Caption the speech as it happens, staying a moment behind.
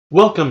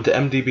Welcome to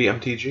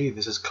MTG.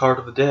 This is Card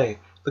of the Day.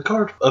 The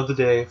card of the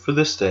day for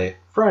this day,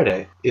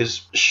 Friday,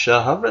 is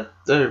Shahrazad.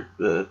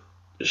 No.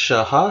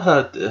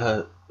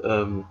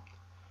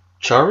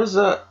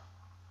 Shahrazad.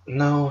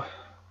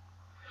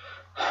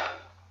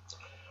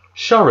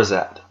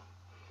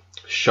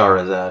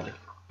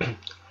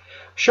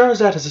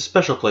 Shahrazad has a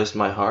special place in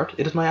my heart.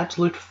 It is my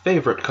absolute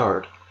favorite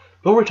card.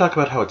 Before we talk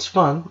about how it's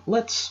fun,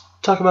 let's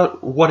talk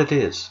about what it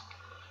is.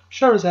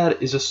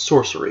 Shahrazad is a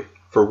sorcery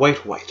for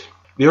white.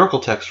 The Oracle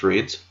text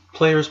reads,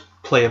 players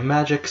play a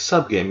magic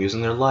subgame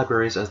using their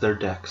libraries as their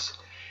decks.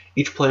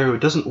 Each player who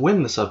doesn't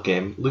win the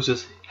subgame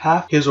loses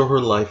half his or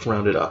her life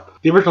rounded up.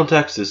 The original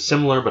text is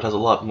similar but has a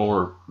lot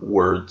more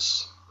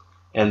words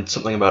and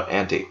something about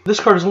ante. This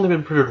card has only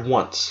been printed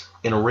once,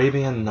 in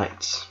Arabian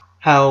Nights.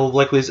 How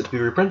likely is it to be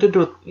reprinted?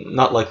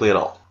 Not likely at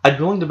all. I'd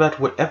be willing to bet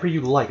whatever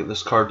you like that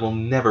this card will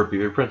never be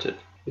reprinted.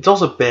 It's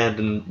also banned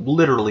in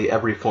literally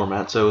every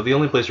format, so the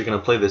only place you're going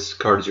to play this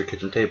card is your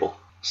kitchen table.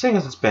 Seeing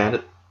as it's banned,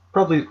 it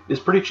probably is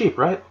pretty cheap,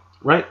 right?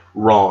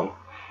 Wrong.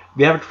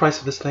 The average price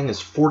of this thing is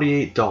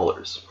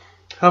 $48.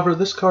 However,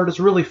 this card is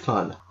really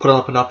fun. Put it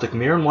up an optic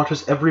mirror and watch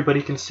as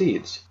everybody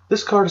concedes.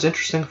 This card is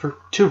interesting for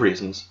two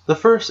reasons. The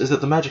first is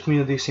that the Magic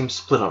community seems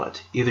split on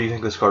it. Either you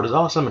think this card is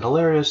awesome and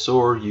hilarious,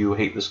 or you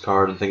hate this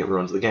card and think it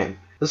ruins the game.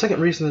 The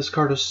second reason this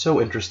card is so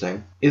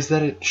interesting is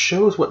that it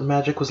shows what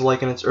Magic was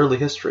like in its early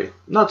history.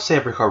 Not to say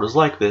every card was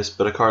like this,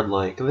 but a card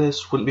like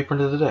this wouldn't be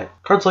printed today.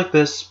 Cards like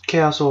this,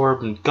 Chaos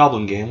Orb, and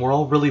Goblin Game were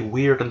all really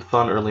weird and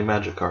fun early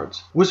Magic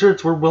cards.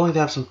 Wizards were willing to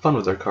have some fun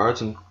with their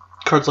cards, and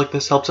cards like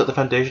this help set the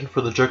foundation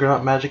for the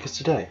juggernaut Magic is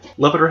today.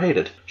 Love it or hate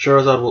it,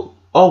 Shahrazad will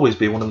always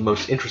be one of the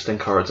most interesting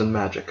cards in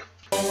Magic.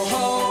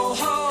 Ho,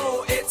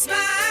 ho, it's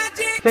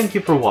magic. Thank you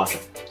for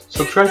watching.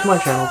 Subscribe to my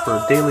channel for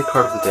a daily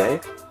card of the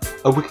day,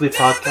 a weekly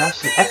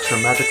podcast, and extra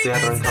Magic the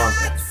Gathering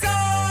content.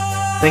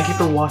 Thank you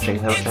for watching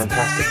and have a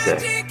fantastic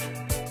day.